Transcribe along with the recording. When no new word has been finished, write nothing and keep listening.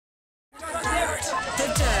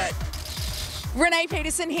Renee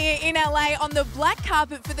Peterson here in LA on the black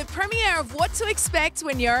carpet for the premiere of What to Expect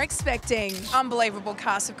When You're Expecting. Unbelievable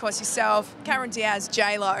cast, of course, yourself, Cameron Diaz,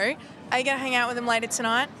 J-Lo. Are you going to hang out with them later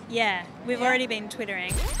tonight? Yeah, we've already been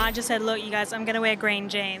twittering. I just said, look, you guys, I'm going to wear green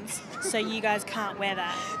jeans, so you guys can't wear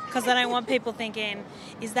that. Because I don't want people thinking,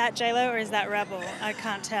 is that J-Lo or is that Rebel? I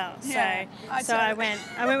can't tell. Yeah, I went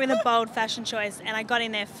with a bold fashion choice, and I got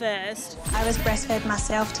in there first. I was breastfed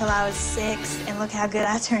myself till I was 6, and look how good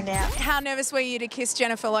I turned out. How nervous were you to kiss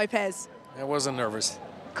Jennifer Lopez? I wasn't nervous.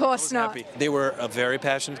 Of course not. Happy. They were a very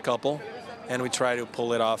passionate couple, and we tried to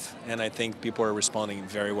pull it off, and I think people are responding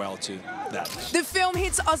very well to that. The film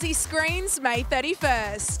hits Aussie screens May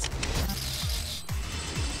 31st.